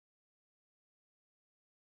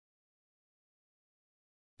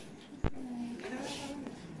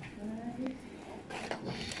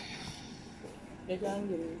You can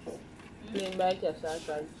give me plain by cash or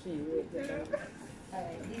card free.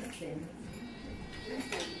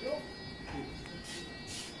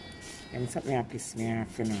 And something that piss me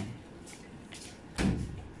off, you know.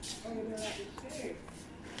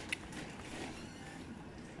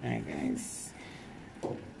 Alright, guys.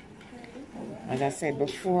 As I said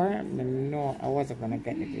before, I know I wasn't going to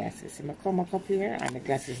get the glasses. So I come up here and the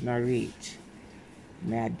glasses not reach.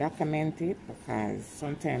 I document it because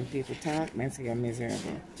sometimes people talk and say you're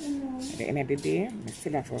miserable. At the end of the day, I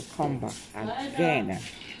still have to come back again.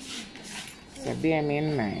 So bear me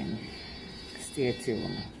in mind. Stay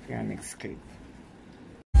tuned for your next clip.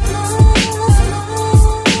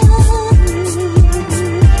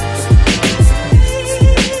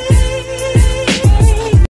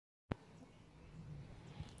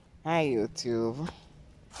 Hi YouTube.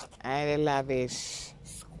 Hi the Lavish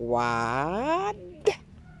squad.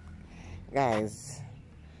 Guys,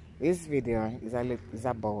 this video is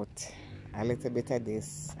about a little bit of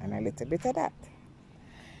this and a little bit of that.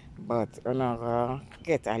 But I'm gonna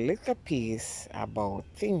get a little piece about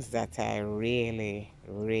things that I really,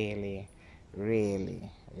 really, really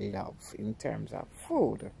love in terms of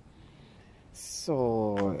food.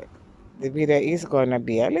 So the video is gonna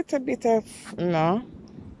be a little bit of,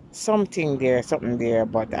 something there,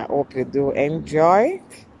 but I hope you do enjoy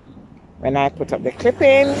it when I put up the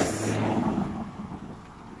clippings.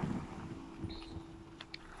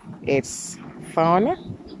 It's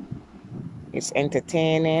fun, it's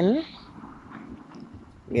entertaining.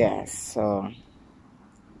 Yes, so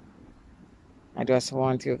I just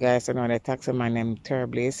want you guys to know the taxi man named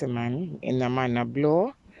terribly easy man. In the man a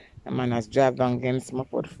blow. The man has drive down against my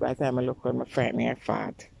foot. By the time I look at my friend near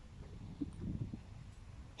fat.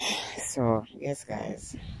 So yes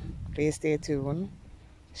guys. Please stay tuned.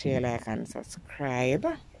 Share, like and subscribe.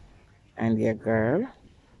 And your girl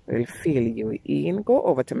will fill you in. Go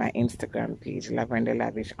over to my Instagram page, Lavern the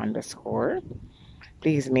Lavish _.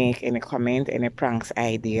 Please make any comment, any pranks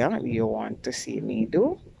idea you want to see me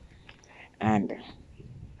do. And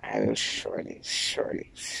I will surely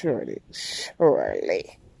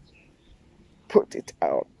put it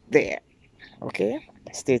out there. Okay?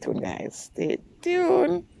 Stay tuned, guys. Stay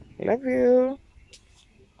tuned. Love you.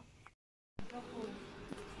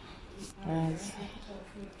 Guys,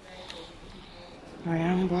 I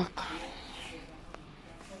am back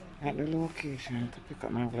at the location to pick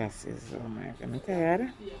up my glasses. Oh my God, I'm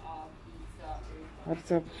tired.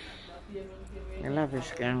 What's up? The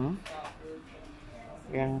Lavish gang.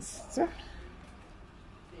 Gangster.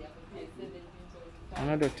 I'm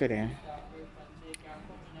not do today.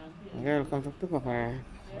 The girl come to pick up her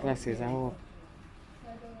glasses. I hope.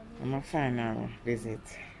 I'm my final visit.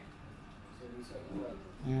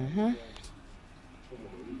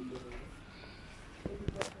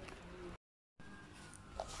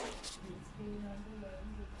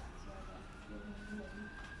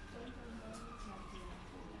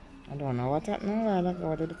 I don't know what happened. I don't know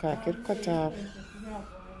what the car get cut off.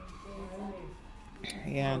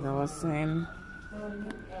 Yeah, I was saying.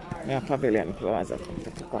 Yeah, Pavilion Plaza come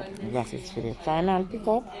to pick up glasses for the final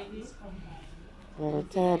pickup. Very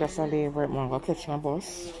tired as I leave right now. I'll catch my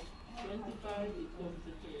bus.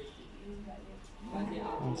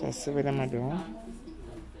 And so I see what I'm doing.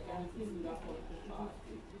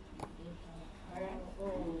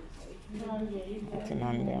 Looking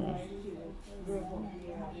on them.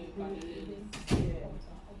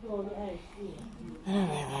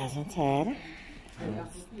 Anyway, guys, I'm tired.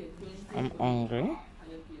 I'm hungry.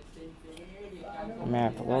 I may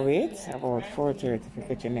have to go wait about 4:30 to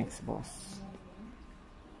get your next bus.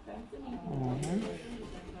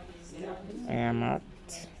 I am at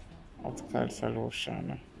Optical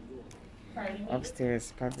Solution.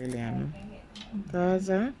 Upstairs Pavilion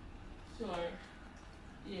Plaza.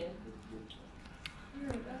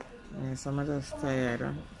 Yes, I'm just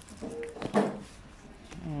tired.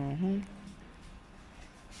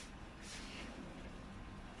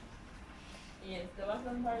 Yes, the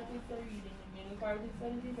bottom part is the reading, the middle part is the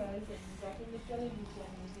device, and you got in the television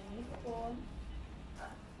using your phone.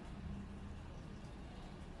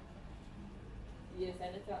 Yes,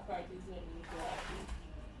 and the top part is when you go out.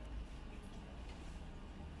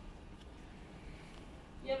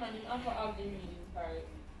 Yeah, man, you have to have the reading part.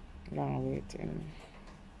 Long waiting.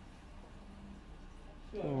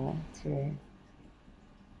 Sure. 2, 3.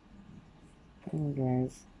 Hey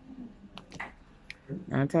guys.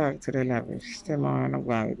 I'll talk to the Lavish. Still on the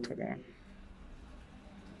go today.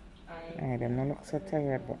 I don't look so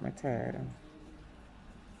tired, but I'm tired.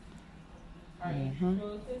 Alright, so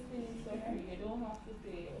testing is so free. You don't have to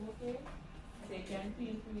pay, okay? so you can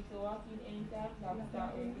feel free to walk in anytime. That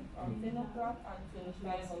start working from 10 o'clock until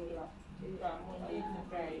 5 o'clock from Monday to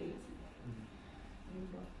Friday.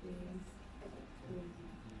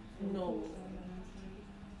 No.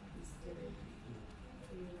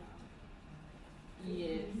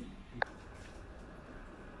 Yes.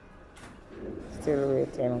 Still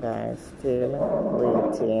waiting, guys. Still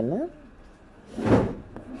waiting.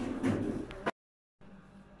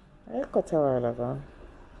 I cut a while ago.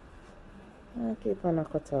 I keep on a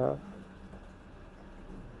cut off.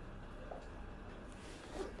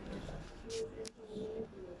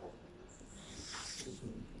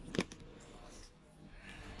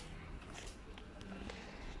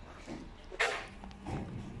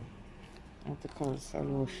 Optical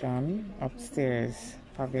solution upstairs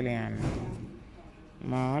pavilion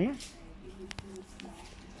mall.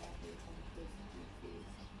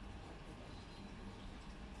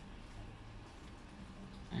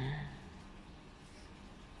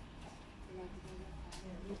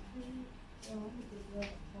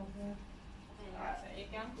 You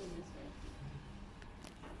can put this way.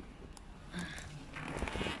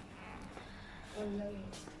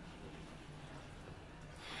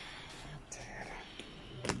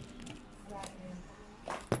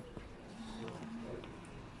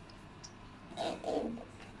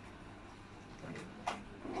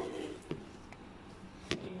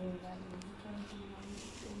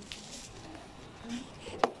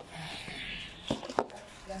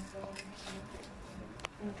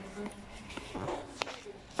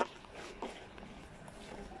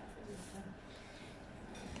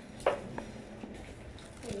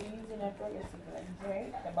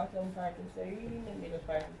 Right? The bottom part is for reading, the middle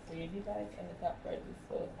part is for your device, and the top part is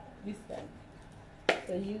for distance.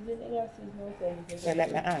 So using the glasses now, So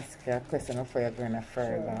let me ask you a question before you're going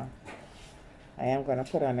further. Sure. I am going to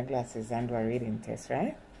put on the glasses and do a reading test,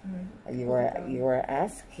 right? Mm-hmm. You were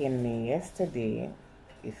asking me yesterday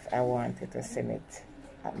if I wanted to send it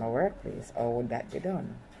at my workplace, or would that be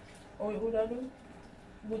done? Oh, would I do?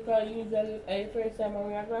 Because usually, first time I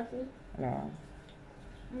wear glasses? No.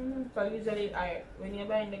 Because usually, when you're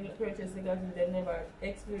buying the purchase the glasses, they never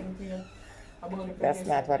explain to you about the That's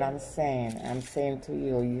not what I'm saying. I'm saying to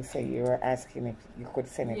you, you say you were asking if you could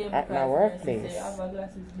send it at my workplace. I have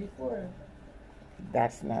glasses before.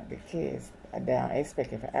 That's not the case. I don't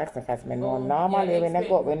expect if I ask if I know normally when I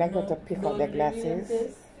go to pick up the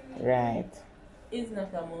glasses, right? It's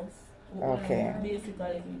not a must. Okay.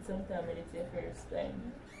 Basically, sometimes it's your first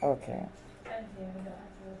time. Okay.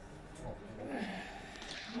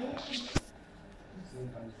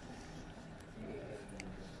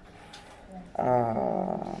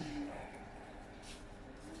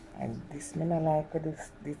 And this me not like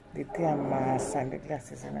with the tear mask and the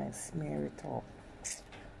glasses, and I smear it up.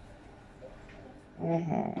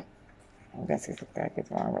 Glasses look like it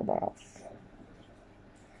want to rub off.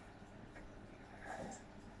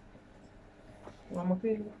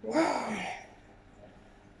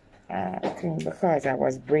 I think because I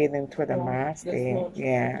was breathing through the mask,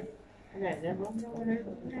 yeah.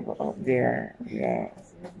 Go up there, yeah.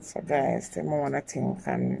 So guys, the more I think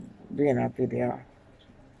I'm doing a video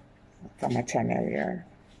for my channel here.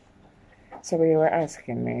 So we were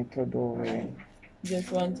asking me to do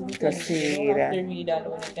just wanted to see you have to read that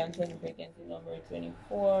one. You can turn vacancy number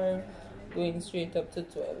 24, going straight up to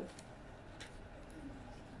 12.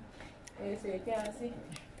 You say you can't see?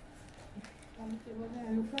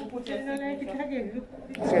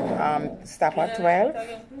 Stop at 12.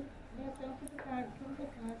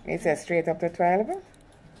 It says straight up to 12.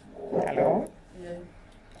 Hello? Yeah.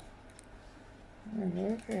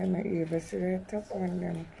 Okay, I'm not able to see the top one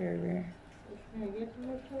them clearly.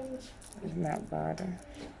 It's not bad.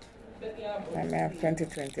 I have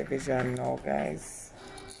 20/20 vision now, guys.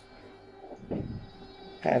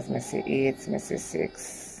 As me see 8, me see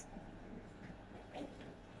 6.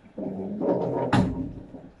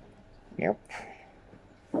 Yep.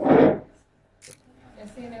 You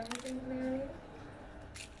seen everything clearly?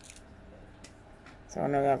 So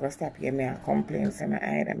now I'm going to stop giving me a complaint so my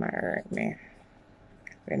eye them hurt me.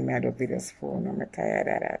 When I do videos phone, I'm tired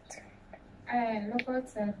of that. Look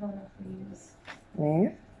outside for me, please.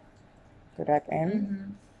 Me? To that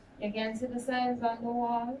end? You can see the signs on the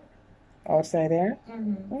wall? Outside there?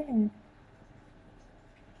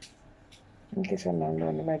 In case I'm not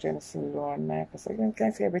doing emergency on my so you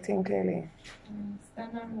can see everything clearly.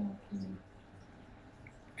 Stand on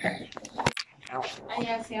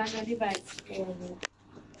I see on the device.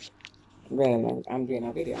 Well, I'm doing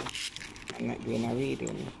a video. I'm not doing a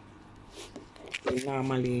reading.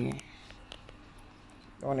 Normally,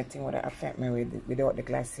 the only thing that affect me without the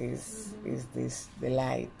glasses is the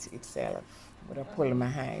light itself. But I pull my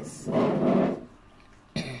eyes.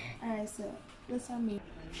 Alright, so this on me.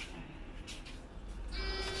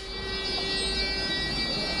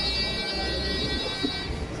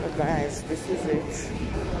 So guys, this is it.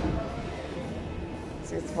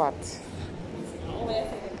 This is what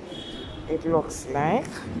it looks like.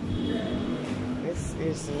 This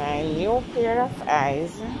is my new pair of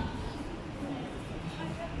eyes.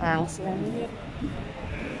 Honestly.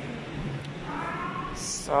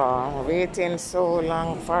 So waiting so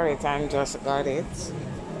long for it and just got it.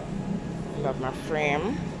 Love my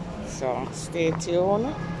frame. So stay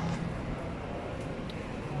tuned.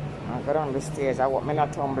 I go down the stairs. I want me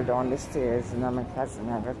not tumble down the stairs, you know, because I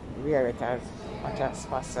got to wear it as much as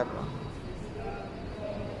possible.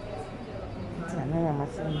 So I know I'm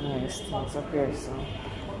seeing more things up here, so.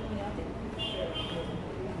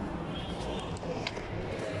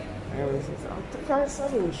 This is optical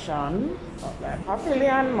solution at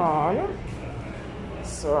Pavilion Mall.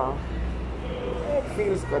 So it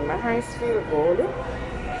feels good. My eyes feel good.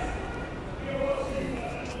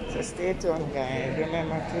 So stay tuned, guys.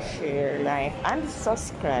 Remember to share, like, and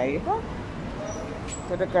subscribe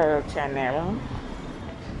to the girl channel.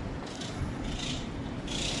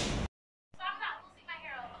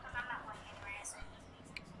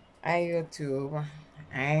 I YouTube,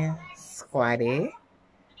 I Squaddy,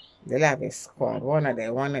 the Lavish squad. One of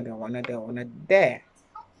there.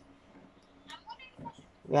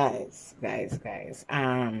 Guys.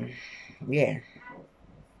 Yeah.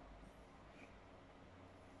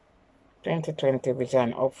 2020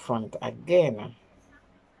 vision up front again.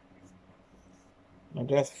 I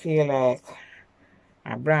just feel like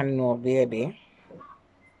a brand new baby.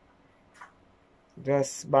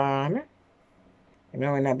 Just born. You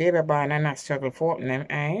know, when a baby born and not struggle for open them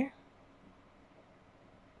eye.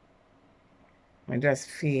 I just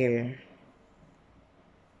feel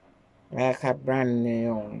like a brand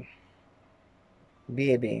new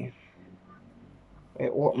baby. I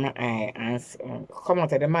open my eye and come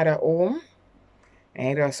out of the mother home.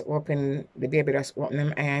 And just open, the baby just open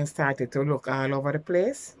them eye and started to look all over the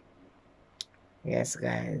place. Yes,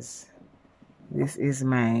 guys. This is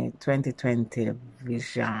my 2020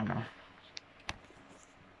 vision.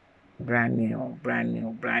 Brand new.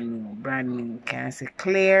 Can I see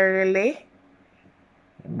clearly?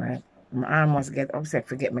 I almost get upset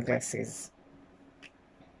to get my glasses.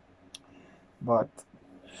 But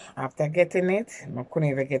after getting it, I couldn't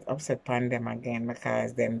even get upset upon them again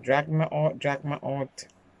because them drag me out.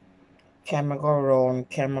 Camera go round,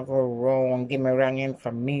 give me wrong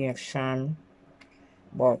information.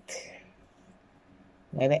 But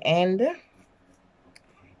in the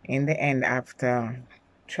end, after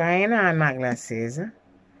trying on my glasses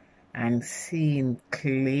and seeing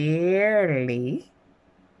clearly,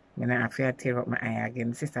 I have to tear up my eye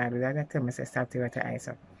again. Sister, I tell me, stop tear up the eyes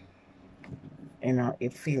up. You know,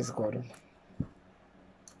 it feels good.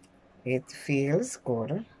 It feels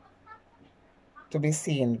good to be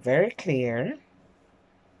seen very clear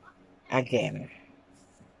again.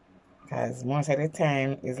 Because most of the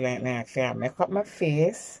time, it's like I have to make up my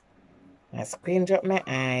face, I squint up my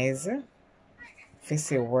eyes, to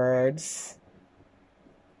see words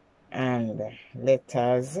and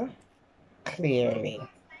letters clearly.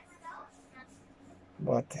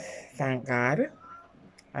 But thank God,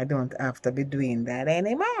 I don't have to be doing that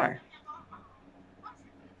anymore.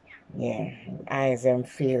 Yeah, eyes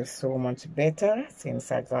feel so much better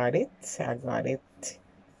since I got it. I got it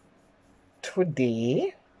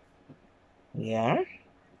today. Yeah,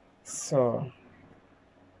 so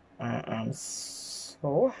I am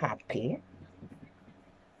so happy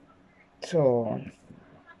to,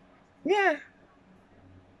 yeah,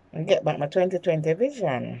 get back my 2020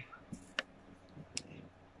 vision.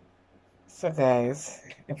 So guys,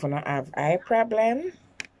 if you don't have eye problem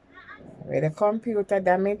with the computer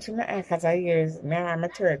damage in the eye, because I use, now I'm a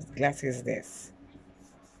third glasses this.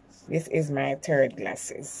 This is my third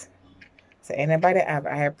glasses. So anybody have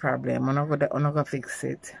eye problem, I'm not gonna fix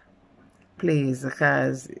it. Please,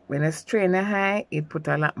 because when you strain the eye, it put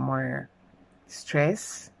a lot more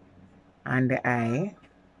stress on the eye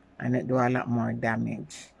and it do a lot more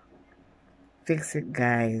damage. Fix it,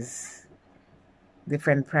 guys.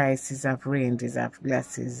 Different prices of ranges of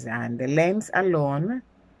glasses, and the lens alone,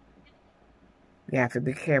 you have to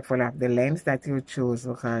be careful of the lens that you choose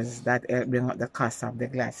because that will bring up the cost of the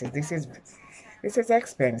glasses. This is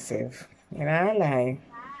expensive, you know, I lie,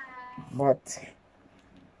 but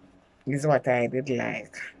this is what I did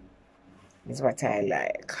like. This is what I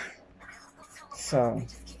like. So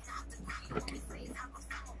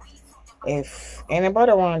if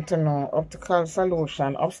anybody want to know optical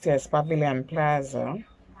solution upstairs Pavilion Plaza,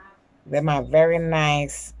 Them are very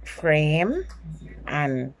nice frame,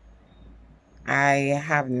 and I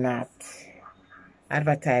have not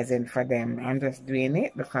advertising for them. I'm just doing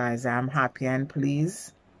it because I'm happy and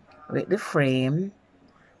pleased with the frame,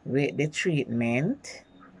 with the treatment,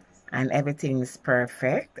 and everything is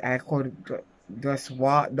perfect. I could just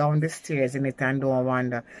walk down the stairs in it and don't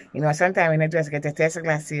wonder. You know, sometimes when I just get a test of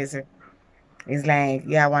glasses, it's like,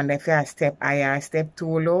 yeah, I wonder if I step higher, step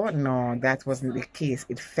too low. No, that wasn't the case.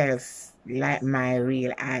 It felt like my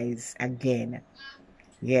real eyes again.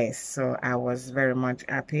 Yes, so I was very much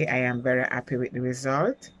happy. I am very happy with the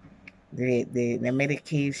result. The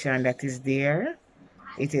medication that is there,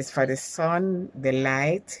 it is for the sun, the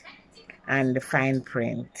light, and the fine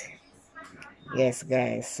print. Yes,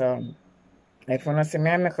 guys, so if you want to see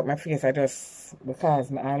me, I make up my face, I just,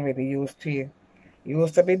 because I already used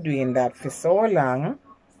to be doing that for so long,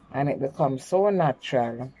 and it becomes so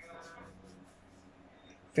natural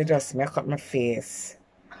to just make up my face.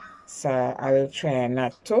 So I will try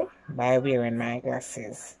not to by wearing my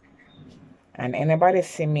glasses. And anybody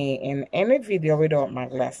see me in any video without my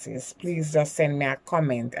glasses, please just send me a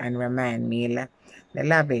comment and remind me, the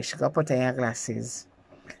Lavish, go put on your glasses.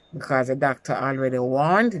 Because the doctor already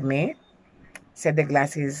warned me, said the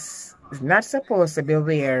glasses is not supposed to be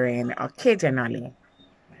wearing occasionally.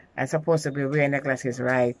 I'm supposed to be wearing the glasses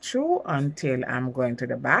right through until I'm going to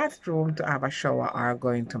the bathroom to have a shower or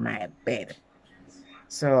going to my bed.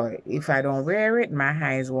 So if I don't wear it, my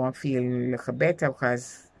eyes won't feel look better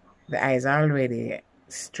because the eyes are already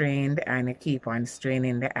strained and I keep on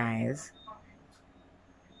straining the eyes.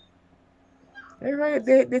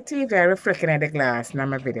 The TV are reflecting at the glass in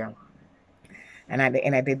my video. And at the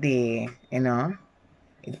end of the day, you know,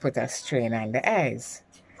 it put a strain on the eyes.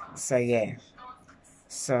 So yeah.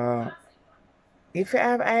 So if you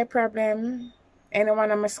have eye problem,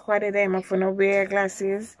 anyone of my squad them if you no wear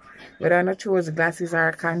glasses, whether I not choose glasses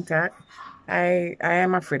or contact, I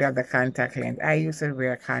am afraid of the contact lens. I used to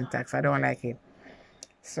wear contacts. I don't like it.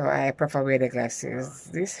 So I prefer wear the glasses.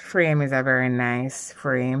 This frame is a very nice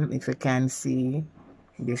frame. If you can see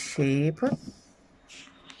the shape of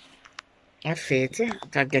it, you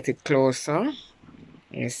can get it closer.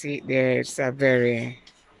 You see there, it's a very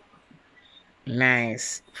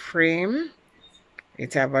nice frame.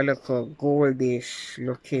 It have a little goldish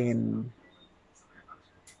looking,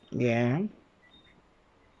 yeah.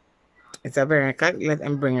 It's a very, let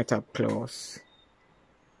them bring it up close.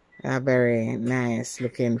 A very nice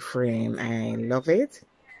looking frame. I love it.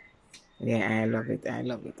 Yeah, I love it. I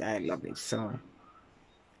love it. I love it. So,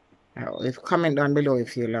 comment down below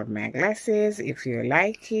if you love my glasses, if you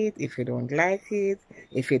like it, if you don't like it,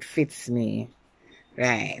 if it fits me.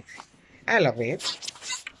 Right. I love it.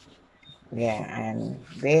 Yeah, and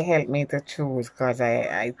they helped me to choose because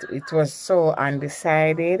it was so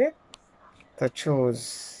undecided to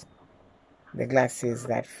choose the glasses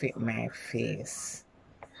that fit my face.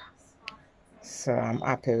 So I'm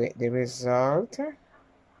happy with the result.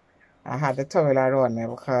 I had the towel around me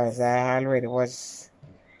because I already was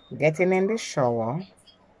getting in the shower,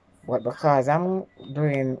 but because I'm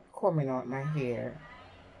combing out my hair,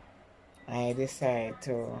 I decided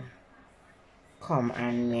to come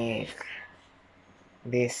and make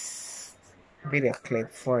this video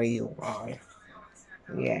clip for you all.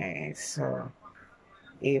 Yeah, so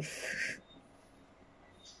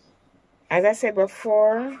as I said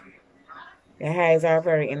before, the eyes are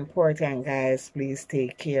very important, guys. Please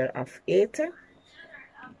take care of it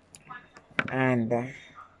and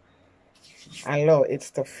allow it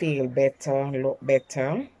to feel better, look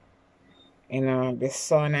better. You know, the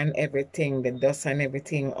sun and everything, the dust and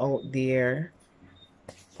everything out there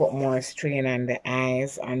put more strain on the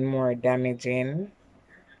eyes and more damaging.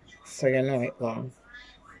 So you know it go.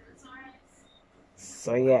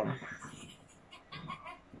 So yeah.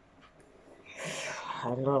 I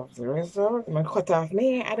love the result. I cut off my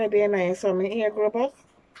hair other day and I saw my hair grow back.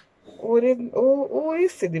 Who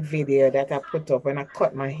see the video that I put up when I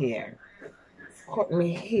cut my hair? Cut my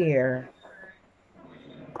hair.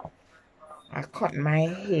 I cut my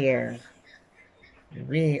hair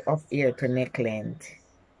way up here to neck length.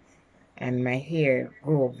 And my hair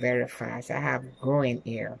grew very fast. I have growing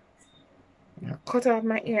hair. I cut off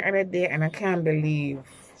my hair other day and I can't believe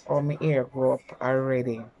how my hair grew up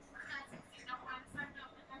already.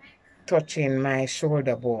 Touching my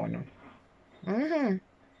shoulder bone.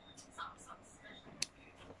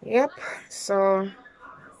 Yep, so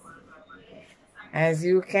as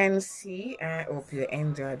you can see, I hope you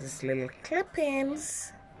enjoyed this little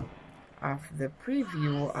clippings of the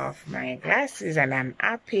preview of my glasses, and I'm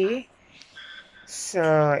happy.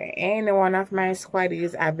 So any one of my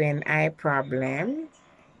squaddies having eye problem,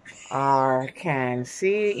 or can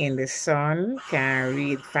see in the sun, can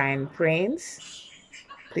read fine prints,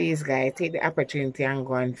 please guys take the opportunity and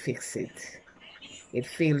go and fix it. It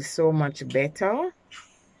feels so much better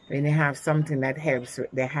when you have something that helps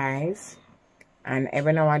with the eyes. And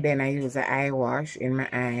every now and then I use an eye wash in my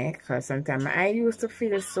eye, because sometimes my eye used to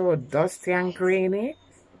feel so dusty and grainy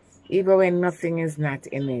even when nothing is not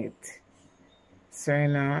in it. So you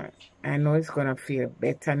know, I know it's gonna feel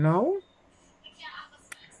better now.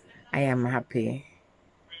 I am happy,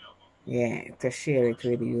 yeah, to share it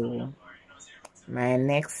with you. My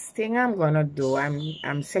next thing I'm gonna do,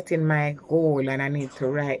 I'm setting my goal and I need to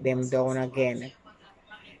write them down again.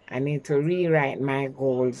 I need to rewrite my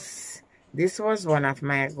goals. This was one of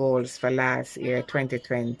my goals for last year,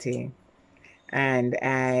 2020. And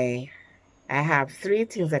I have 3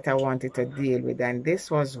 things that I wanted to deal with, and this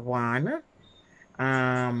was one.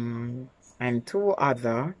 And 2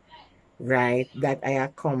 other, right, that I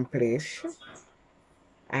accomplished.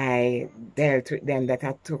 I dealt with them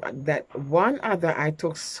that one other I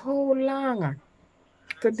took so long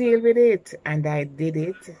to deal with it, and I did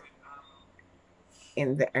it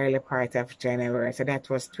in the early part of January. So that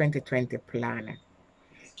was 2020 plan.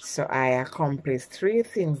 So I accomplished 3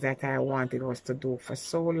 things that I wanted was to do for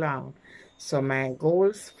so long. So my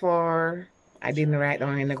goals I didn't write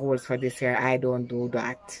down any goals for this year. I don't do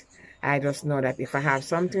that. I just know that if I have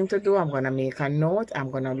something to do, I'm going to make a note. I'm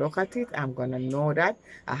going to look at it. I'm going to know that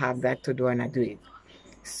I have that to do and I do it.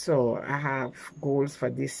 So I have goals for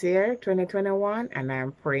this year, 2021, and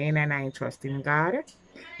I'm praying and I trust in God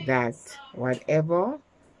that whatever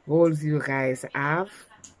goals you guys have,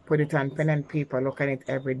 put it on pen and paper, look at it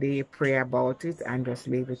every day, pray about it, and just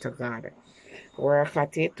leave it to God. Work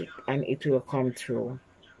at it and it will come true.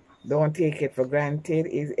 Don't take it for granted.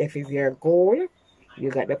 If it's your goal, you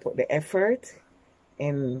got to put the effort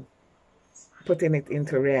in putting it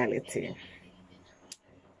into reality.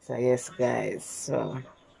 So yes guys, so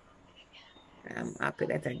I'm happy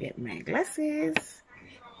that I get my glasses.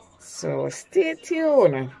 So stay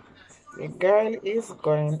tuned. The girl is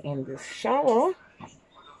going in the shower.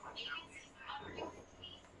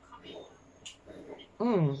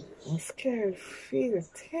 My scalp feels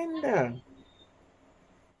tender.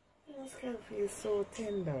 My scalp feels so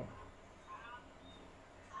tender.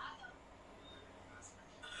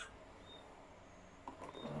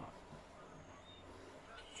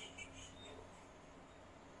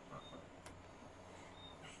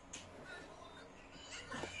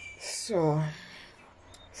 So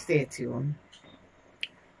stay tuned.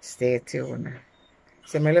 Stay tuned.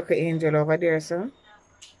 So my little angel over there, so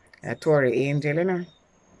a Tory angel, you know.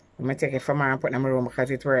 I'm going to take it from her and put it in my room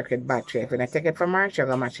because it works with battery. If I take it from her, she'll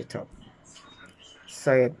go match it up.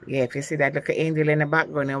 So, yeah, if you see that little angel in the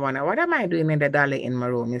background, you wonder, what am I doing in the dolly in my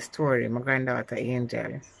room? It's Tori, my granddaughter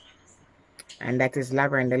angel. And that is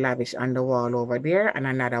Lavern the Lavish on the wall over there. And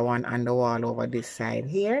another one on the wall over this side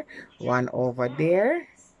here. One over there.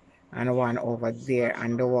 And one over there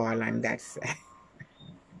on the wall on that side.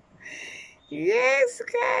 Yes,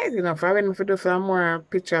 guys. You know, if I went to do some more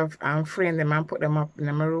picture of frame them and put them up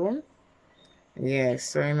in my room. Yes,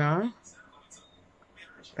 so you know.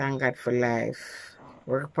 Thank God for life.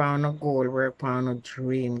 Work upon a goal, work upon a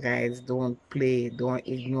dream, guys. Don't play, don't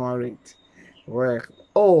ignore it. Work.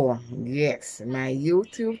 Oh, yes, my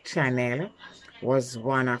YouTube channel was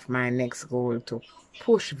one of my next goals to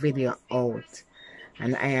push video out.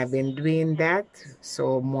 And I have been doing that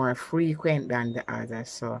so more frequent than the others.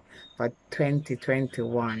 So for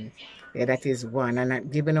 2021, yeah, that is one. I'm not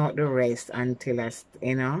giving out the rest until I,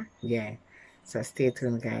 you know, yeah. So stay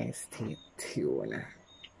tuned, guys. Stay tuned.